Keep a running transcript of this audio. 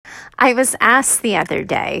I was asked the other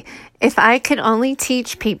day if I could only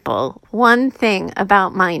teach people one thing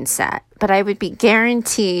about mindset, but I would be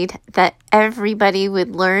guaranteed that everybody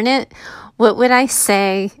would learn it. What would I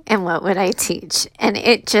say and what would I teach? And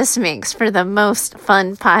it just makes for the most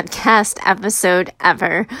fun podcast episode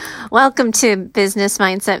ever. Welcome to Business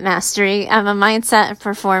Mindset Mastery. I'm a mindset and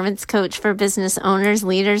performance coach for business owners,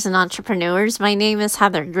 leaders, and entrepreneurs. My name is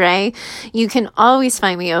Heather Gray. You can always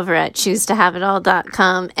find me over at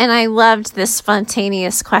choosetohaveitall.com. And I loved this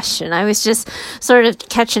spontaneous question. I was just sort of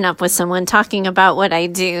catching up with someone talking about what I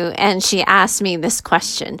do, and she asked me this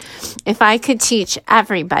question. If I could teach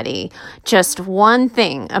everybody just one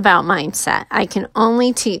thing about mindset, I can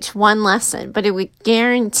only teach one lesson, but it would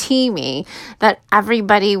guarantee me that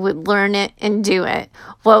everybody would learn it and do it.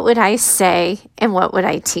 What would I say and what would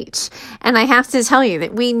I teach? And I have to tell you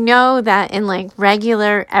that we know that in like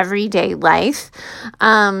regular everyday life,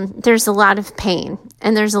 there's a lot of pain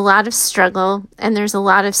and there's a lot of struggle and there's a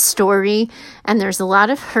lot of story and there's a lot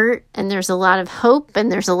of hurt and there's a lot of hope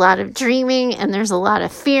and there's a lot of dreaming and there's a lot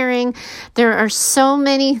of fearing. There are so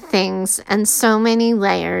many things and so many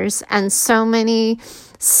layers and so many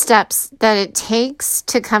steps that it takes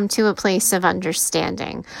to come to a place of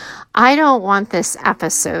understanding. I don't want this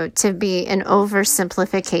episode to be an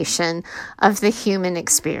oversimplification of the human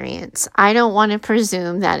experience. I don't want to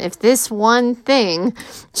presume that if this one thing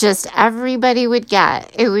just everybody would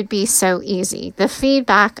get, it would be so easy. The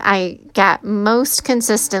feedback I get most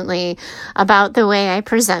consistently about the way I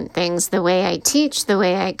present things, the way I teach, the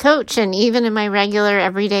way I coach, and even in my regular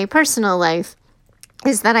everyday personal life,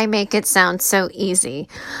 is that I make it sound so easy.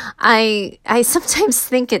 I sometimes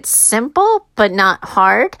think it's simple, but not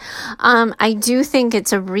hard. I do think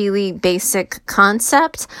it's a really basic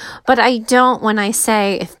concept, but I don't when I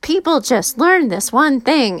say, if people just learn this one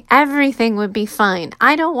thing, everything would be fine.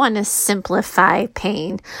 I don't want to simplify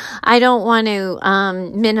pain. I don't want to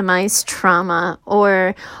minimize trauma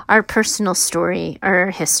or our personal story or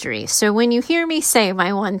history. So when you hear me say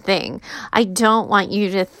my one thing, I don't want you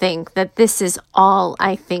to think that this is all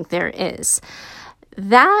I think there is.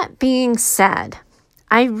 That being said,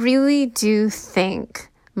 I really do think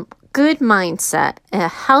good mindset, a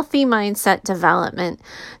healthy mindset development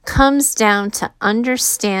comes down to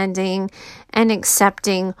understanding and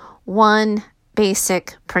accepting one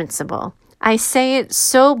basic principle. I say it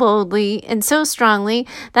so boldly and so strongly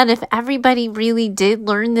that if everybody really did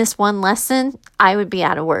learn this one lesson, I would be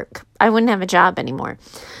out of work. I wouldn't have a job anymore.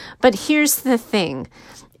 But here's the thing.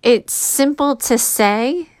 It's simple to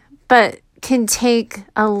say, but can take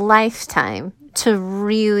a lifetime to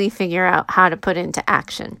really figure out how to put into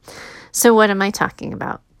action. So what am I talking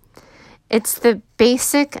about? It's the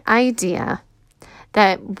basic idea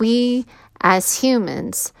that we as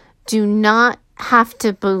humans do not have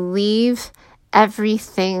to believe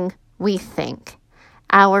everything we think.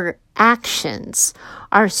 Our actions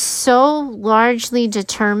are so largely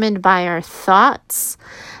determined by our thoughts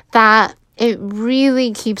that it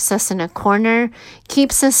really keeps us in a corner,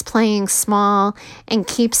 keeps us playing small, and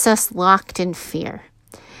keeps us locked in fear.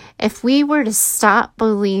 If we were to stop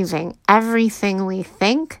believing everything we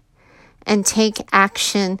think and take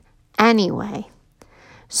action anyway,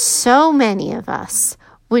 so many of us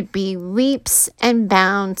would be leaps and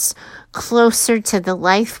bounds closer to the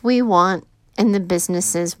life we want and the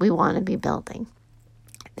businesses we want to be building.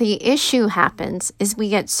 The issue happens is we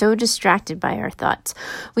get so distracted by our thoughts.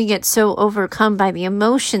 We get so overcome by the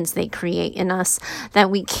emotions they create in us that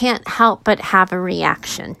we can't help but have a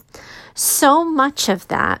reaction. So much of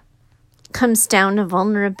that comes down to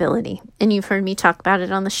vulnerability. And you've heard me talk about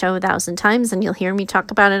it on the show 1,000 times, and you'll hear me talk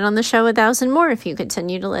about it on the show 1,000 more if you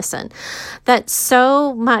continue to listen. That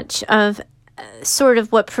so much of sort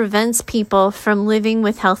of what prevents people from living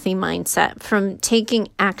with healthy mindset, from taking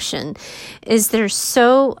action, is they're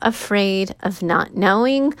so afraid of not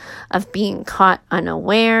knowing, of being caught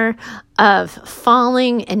unaware, of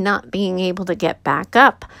falling and not being able to get back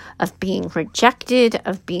up, of being rejected,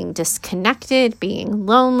 of being disconnected, being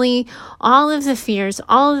lonely, all of the fears,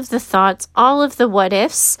 all of the thoughts, all of the what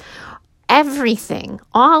ifs. Everything,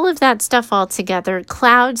 all of that stuff all together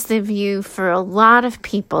clouds the view for a lot of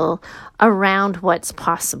people around what's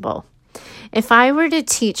possible. If I were to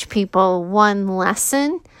teach people one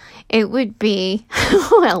lesson, it would be,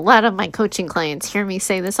 a lot of my coaching clients hear me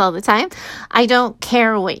say this all the time, I don't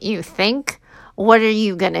care what you think, what are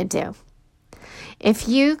you going to do? If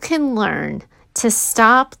you can learn to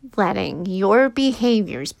stop letting your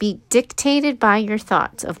behaviors be dictated by your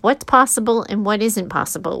thoughts of what's possible and what isn't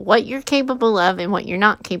possible, what you're capable of and what you're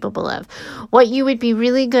not capable of, what you would be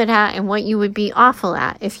really good at and what you would be awful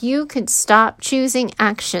at. If you could stop choosing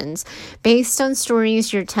actions based on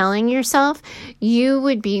stories you're telling yourself, you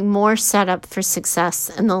would be more set up for success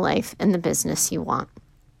in the life and the business you want.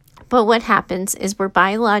 But what happens is we're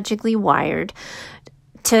biologically wired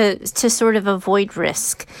to sort of avoid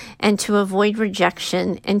risk and to avoid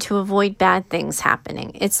rejection and to avoid bad things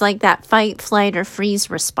happening. It's like that fight, flight, or freeze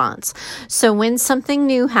response. So when something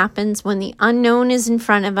new happens, when the unknown is in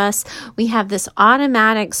front of us, we have this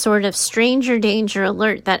automatic sort of stranger danger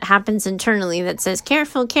alert that happens internally that says,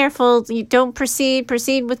 careful, careful, you don't proceed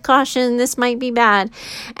with caution, this might be bad.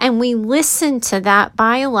 And we listen to that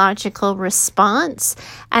biological response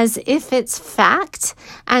as if it's fact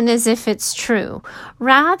and as if it's true,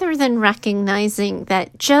 rather than recognizing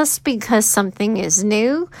that just because something is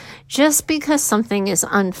new, just because something is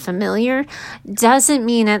unfamiliar, doesn't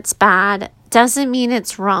mean it's bad, doesn't mean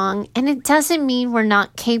it's wrong, and it doesn't mean we're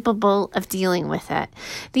not capable of dealing with it.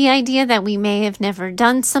 The idea that we may have never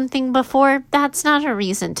done something before, that's not a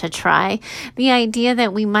reason to try. The idea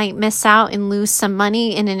that we might miss out and lose some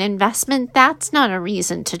money in an investment, that's not a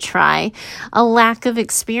reason to try. A lack of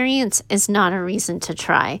experience is not a reason to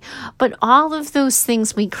try. But all of those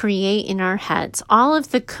things we create in our heads, all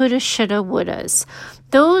of the coulda, shoulda, wouldas,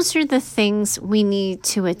 those are the things we need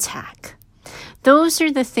to attack. Those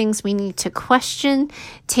are the things we need to question,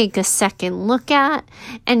 take a second look at,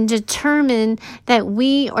 and determine that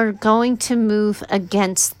we are going to move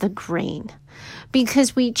against the grain.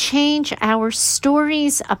 Because we change our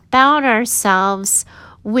stories about ourselves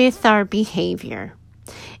with our behavior.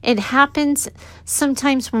 It happens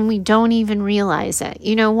sometimes when we don't even realize it.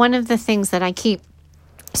 You know, one of the things that I keep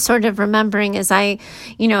sort of remembering as I,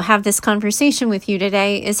 have this conversation with you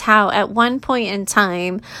today is how at one point in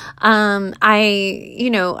time,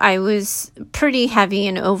 I was pretty heavy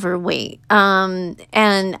and overweight.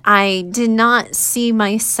 And I did not see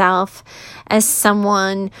myself as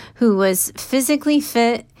someone who was physically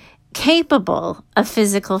fit, capable of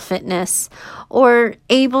physical fitness, or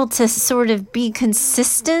able to sort of be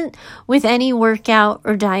consistent with any workout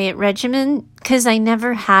or diet regimen, because I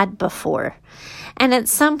never had before. And at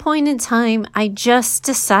some point in time, I just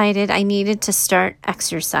decided I needed to start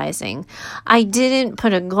exercising. I didn't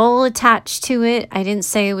put a goal attached to it. I didn't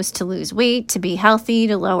say it was to lose weight, to be healthy,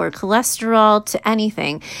 to lower cholesterol, to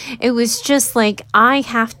anything. It was just like, I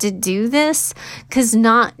have to do this because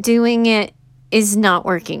not doing it is not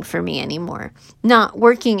working for me anymore. Not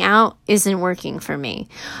working out isn't working for me.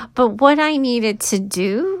 But what I needed to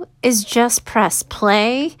do is just press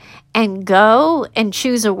play and go and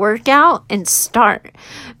choose a workout and start.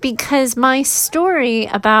 Because my story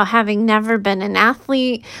about having never been an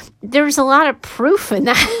athlete, there's a lot of proof in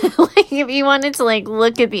that. Like, if you wanted to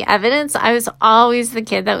look at the evidence, I was always the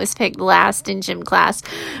kid that was picked last in gym class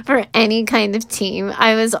for any kind of team.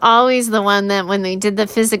 I was always the one that when they did the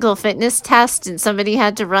physical fitness test and somebody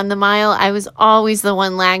had to run the mile, I was always the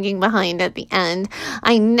one lagging behind at the end.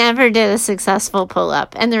 I never did a successful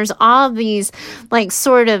pull-up. And there's all these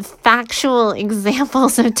sort of factual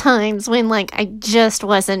examples of times when I just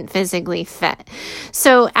wasn't physically fit.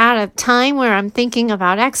 So at a time where I'm thinking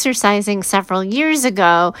about exercising several years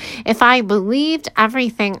ago, if I believed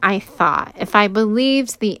everything I thought, if I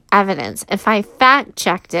believed the evidence, if I fact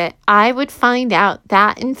checked it, I would find out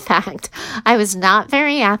that in fact, I was not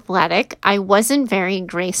very athletic, I wasn't very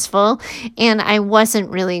graceful, and I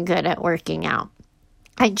wasn't really good at working out.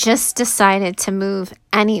 I just decided to move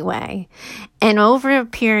anyway. And over a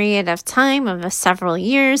period of time of several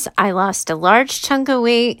years, I lost a large chunk of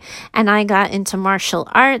weight and I got into martial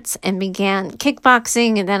arts and began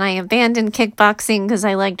kickboxing. And then I abandoned kickboxing because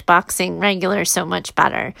I liked boxing regular so much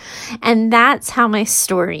better. And that's how my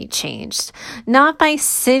story changed. Not by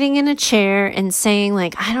sitting in a chair and saying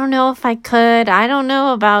I don't know if I could, I don't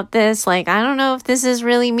know about this, I don't know if this is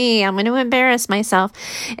really me, I'm going to embarrass myself.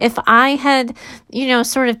 If I had,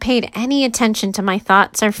 sort of paid any attention to my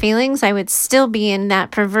thoughts or feelings, I would still be in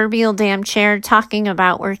that proverbial damn chair talking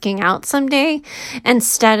about working out someday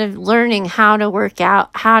instead of learning how to work out,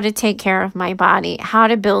 how to take care of my body, how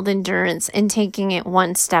to build endurance, and taking it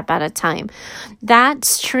one step at a time.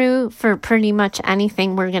 That's true for pretty much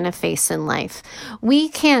anything we're going to face in life. We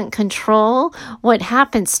can't control what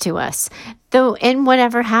happens to us. Though, and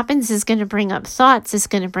whatever happens is going to bring up thoughts, is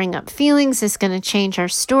going to bring up feelings, is going to change our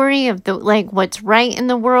story of what's right in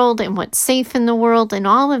the world and what's safe in the world and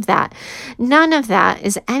all of that. None of that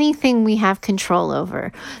is anything we have control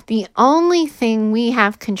over. The only thing we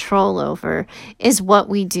have control over is what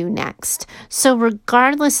we do next. So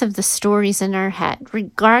regardless of the stories in our head,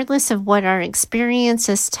 regardless of what our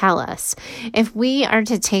experiences tell us, if we are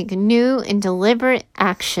to take new and deliberate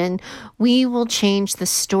action, we will change the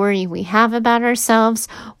story we have about ourselves,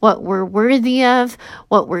 what we're worthy of,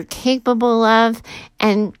 what we're capable of,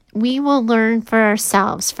 and we will learn for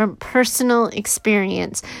ourselves from personal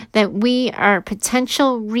experience that our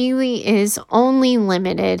potential really is only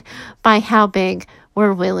limited by how big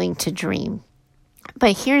we're willing to dream.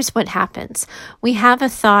 But here's what happens. We have a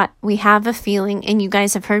thought, we have a feeling, and you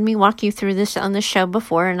guys have heard me walk you through this on the show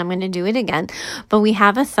before, and I'm going to do it again. But we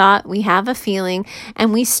have a thought, we have a feeling,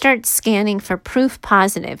 and we start scanning for proof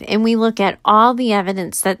positive. And we look at all the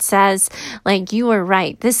evidence that says, like, you are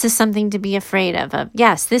right. This is something to be afraid of.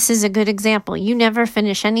 Yes, this is a good example. You never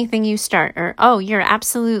finish anything you start. Or, oh, you're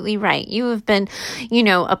absolutely right. You have been,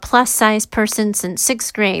 a plus size person since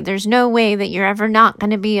 6th grade. There's no way that you're ever not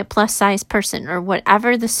going to be a plus size person, or whatever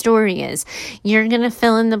the story is. You're going to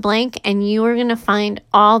fill in the blank, and you are going to find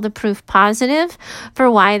all the proof positive for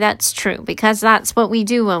why that's true, because that's what we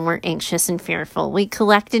do when we're anxious and fearful. We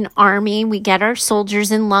collect an army, we get our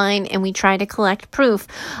soldiers in line, and we try to collect proof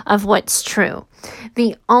of what's true.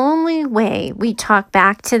 The only way we talk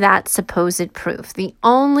back to that supposed proof, the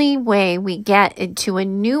only way we get into a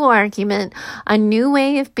new argument, a new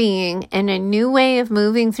way of being, and a new way of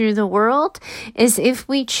moving through the world is if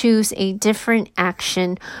we choose a different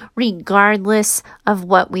action regardless of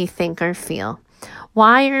what we think or feel.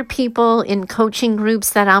 Why are people in coaching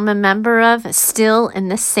groups that I'm a member of still in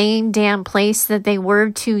the same damn place that they were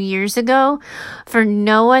 2 years ago? For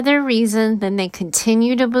no other reason than they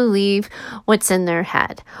continue to believe what's in their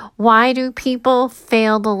head. Why do people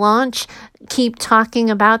fail to launch, keep talking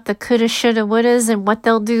about the coulda, shoulda, wouldas and what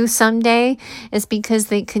they'll do someday? Is because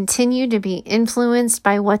they continue to be influenced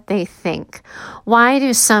by what they think. Why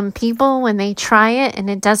do some people, when they try it and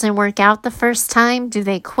it doesn't work out the first time, do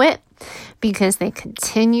they quit? Because they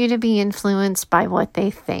continue to be influenced by what they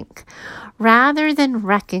think. Rather than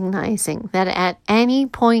recognizing that at any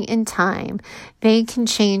point in time, they can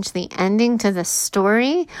change the ending to the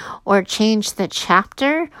story or change the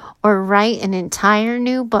chapter or write an entire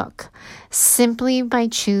new book simply by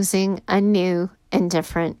choosing a new and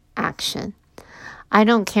different action. I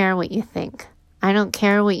don't care what you think. I don't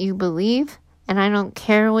care what you believe. And I don't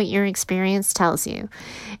care what your experience tells you.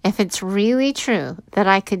 If it's really true that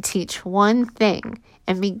I could teach one thing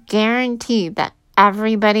and be guaranteed that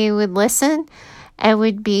everybody would listen, it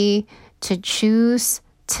would be to choose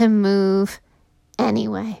to move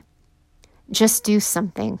anyway. Just do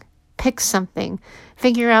something. Pick something.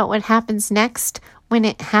 Figure out what happens next when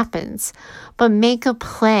it happens. But make a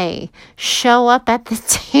play. Show up at the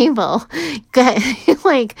table.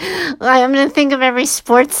 I'm going to think of every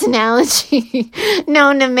sports analogy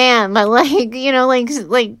known to man, but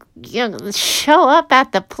show up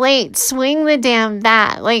at the plate. Swing the damn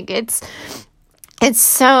bat. It's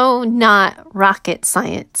so not rocket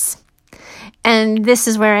science. And this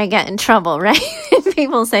is where I get in trouble, right?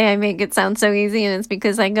 People say I make it sound so easy, and it's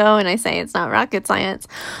because I go and I say it's not rocket science.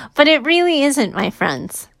 But it really isn't, my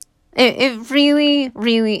friends. It really,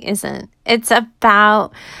 really isn't. It's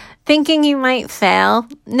about thinking you might fail,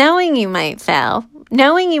 knowing you might fail,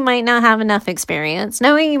 knowing you might not have enough experience,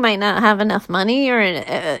 knowing you might not have enough money or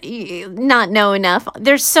not know enough.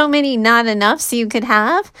 There's so many not enoughs you could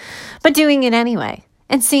have, but doing it anyway.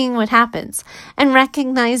 And seeing what happens and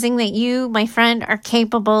recognizing that you, my friend, are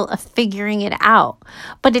capable of figuring it out.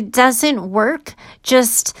 But it doesn't work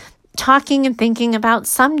just talking and thinking about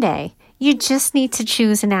someday. You just need to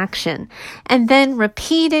choose an action. And then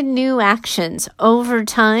repeated new actions over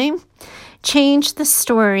time change the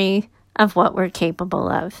story of what we're capable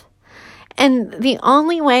of. And the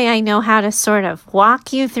only way I know how to sort of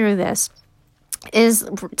walk you through this is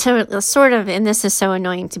to sort of, and this is so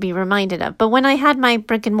annoying to be reminded of, but when I had my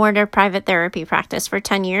brick and mortar private therapy practice for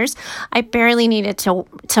 10 years, I barely needed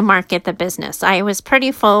to market the business. I was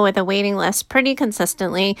pretty full with a waiting list pretty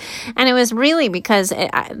consistently. And it was really because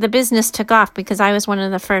the business took off because I was one of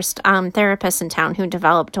the first therapists in town who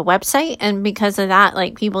developed a website. And because of that,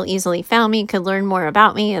 people easily found me, could learn more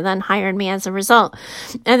about me, and then hired me as a result.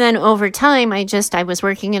 And then over time, I was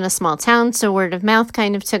working in a small town, so word of mouth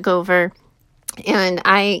kind of took over. And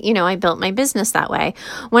I built my business that way.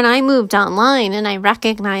 When I moved online and I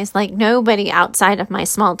recognized like nobody outside of my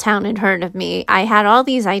small town had heard of me, I had all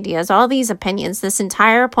these ideas, all these opinions, this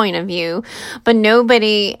entire point of view, but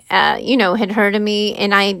nobody, had heard of me,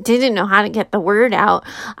 and I didn't know how to get the word out.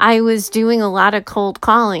 I was doing a lot of cold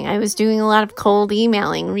calling. I was doing a lot of cold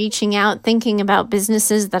emailing, reaching out, thinking about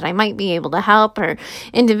businesses that I might be able to help, or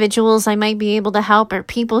individuals I might be able to help, or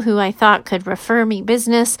people who I thought could refer me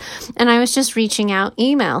business. And I was just reaching out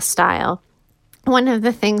email style. One of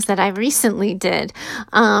the things that I recently did,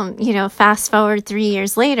 fast forward 3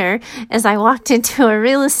 years later, is I walked into a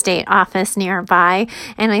real estate office nearby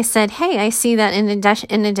and I said, hey, I see that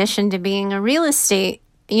in addition to being a real estate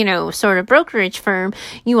sort of brokerage firm,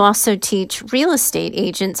 you also teach real estate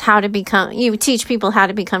agents you teach people how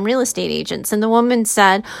to become real estate agents. And the woman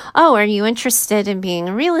said, oh, are you interested in being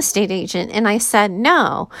a real estate agent? And I said,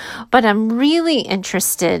 no, but I'm really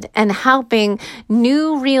interested in helping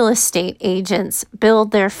new real estate agents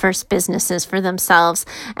build their first businesses for themselves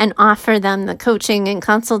and offer them the coaching and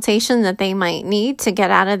consultation that they might need to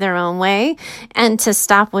get out of their own way and to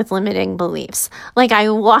stop with limiting beliefs. Like, I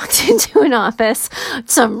walked into an office,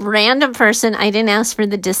 some random person. I didn't ask for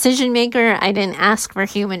the decision maker. I didn't ask for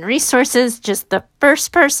human resources, just the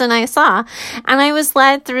first person I saw. And I was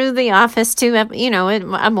led through the office to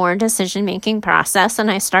a more decision making process.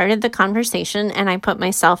 And I started the conversation and I put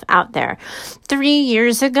myself out there. 3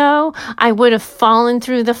 years ago, I would have fallen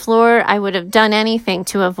through the floor. I would have done anything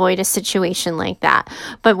to avoid a situation like that.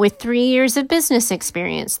 But with 3 years of business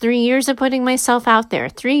experience, 3 years of putting myself out there,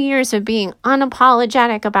 3 years of being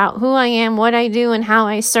unapologetic about who I am, what I do, and how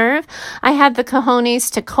I serve, I had the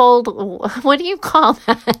cojones to what do you call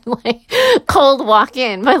that? Like cold walk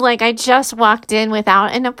in. But like, I just walked in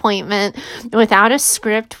without an appointment, without a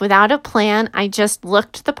script, without a plan. I just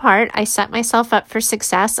looked the part. I set myself up for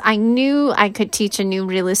success. I knew I could teach a new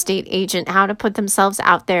real estate agent how to put themselves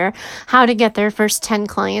out there, how to get their first 10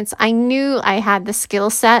 clients. I knew I had the skill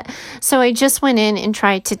set. So I just went in and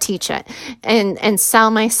tried to teach it and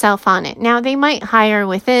sell myself on it. Now, they might hire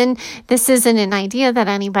within. This isn't an idea that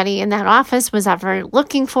anybody in that office was ever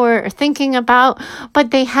looking for or thinking about,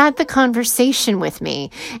 but they had the conversation with me.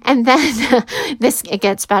 And then it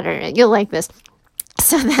gets better. You'll like this.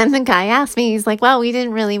 So then the guy asked me, he's like, well, we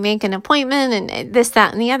didn't really make an appointment and this,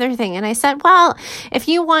 that, and the other thing. And I said, well, if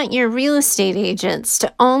you want your real estate agents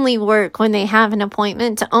to only work when they have an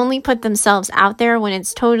appointment, to only put themselves out there when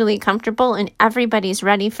it's totally comfortable and everybody's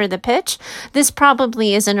ready for the pitch, this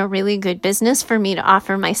probably isn't a really good business for me to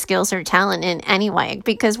offer my skills or talent in anyway,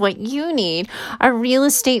 because what you need are real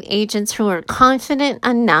estate agents who are confident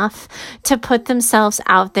enough to put themselves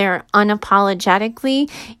out there unapologetically,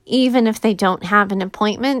 even if they don't have an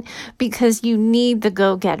appointment, because you need the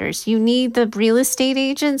go-getters. You need the real estate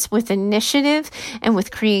agents with initiative and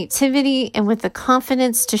with creativity and with the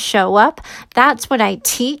confidence to show up. That's what I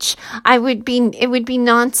teach. It would be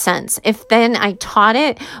nonsense if then I taught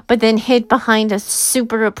it, but then hid behind a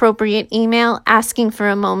super appropriate email asking for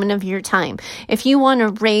a moment of your time. If you want to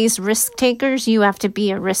raise risk takers, you have to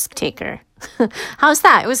be a risk taker. How's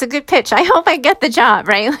that? It was a good pitch. I hope I get the job,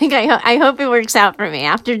 right? Like, I hope it works out for me.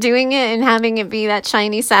 After doing it and having it be that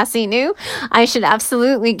shiny, sassy new, I should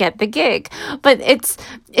absolutely get the gig. But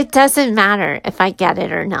it doesn't matter if I get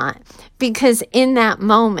it or not. Because in that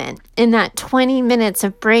moment, in that 20 minutes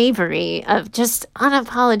of bravery, of just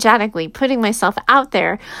unapologetically putting myself out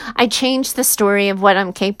there, I changed the story of what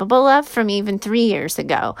I'm capable of from even 3 years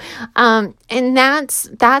ago. And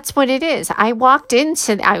that's what it is. I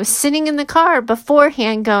was sitting in the car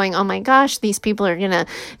beforehand going, oh my gosh, these people are going to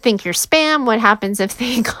think you're spam. What happens if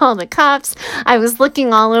they call the cops? I was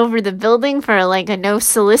looking all over the building for like a no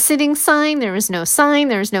soliciting sign. There was no sign.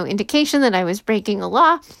 There was no indication that I was breaking a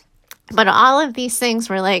law. But all of these things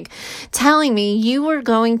were like telling me you were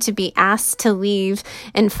going to be asked to leave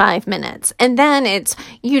in 5 minutes. And then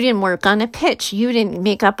you didn't work on a pitch. You didn't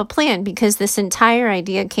make up a plan, because this entire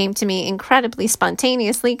idea came to me incredibly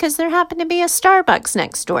spontaneously because there happened to be a Starbucks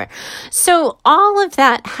next door. So all of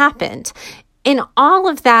that happened. And all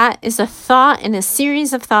of that is a thought and a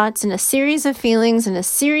series of thoughts and a series of feelings and a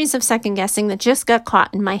series of second guessing that just got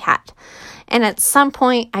caught in my head. And at some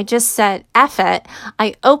point, I just said, F it.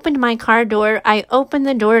 I opened my car door. I opened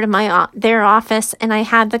the door to their office, and I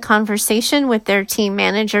had the conversation with their team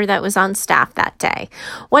manager that was on staff that day.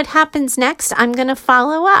 What happens next? I'm going to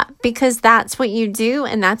follow up, because that's what you do,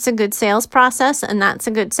 and that's a good sales process, and that's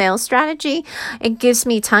a good sales strategy. It gives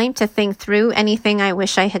me time to think through anything I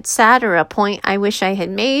wish I had said, or a point I wish I had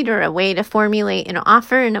made, or a way to formulate an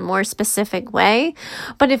offer in a more specific way.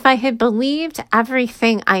 But if I had believed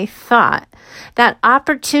everything I thought, that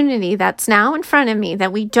opportunity that's now in front of me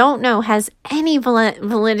that we don't know has any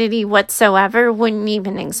validity whatsoever wouldn't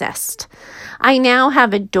even exist. I now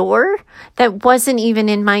have a door that wasn't even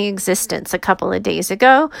in my existence a couple of days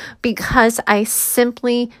ago because I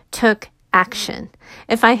simply took action.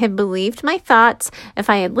 If I had believed my thoughts, if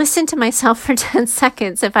I had listened to myself for 10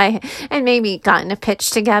 seconds, and maybe gotten a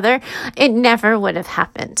pitch together, it never would have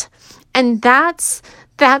happened. And that's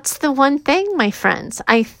the one thing, my friends.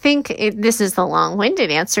 I think this is the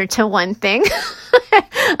long-winded answer to one thing.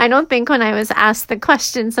 I don't think when I was asked the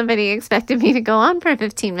question, somebody expected me to go on for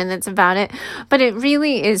 15 minutes about it, but it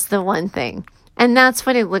really is the one thing. And that's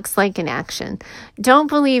what it looks like in action. Don't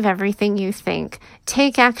believe everything you think.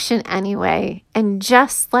 Take action anyway. And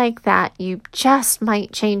just like that, you just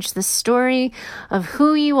might change the story of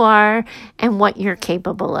who you are and what you're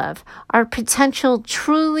capable of. Our potential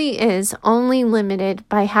truly is only limited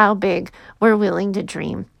by how big we're willing to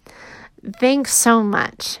dream. Thanks so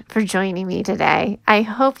much for joining me today. I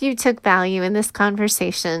hope you took value in this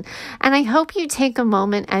conversation, and I hope you take a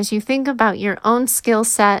moment as you think about your own skill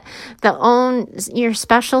set, your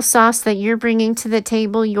special sauce that you're bringing to the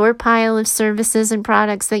table, your pile of services and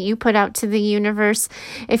products that you put out to the universe.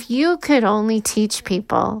 If you could only teach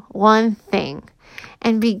people one thing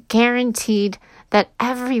and be guaranteed that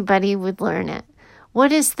everybody would learn it,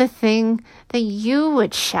 what is the thing that you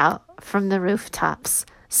would shout from the rooftops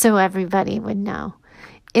so everybody would know?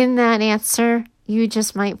 In that answer, you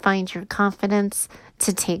just might find your confidence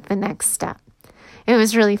to take the next step. It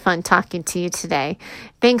was really fun talking to you today.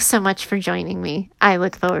 Thanks so much for joining me. I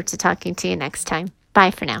look forward to talking to you next time.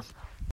 Bye for now.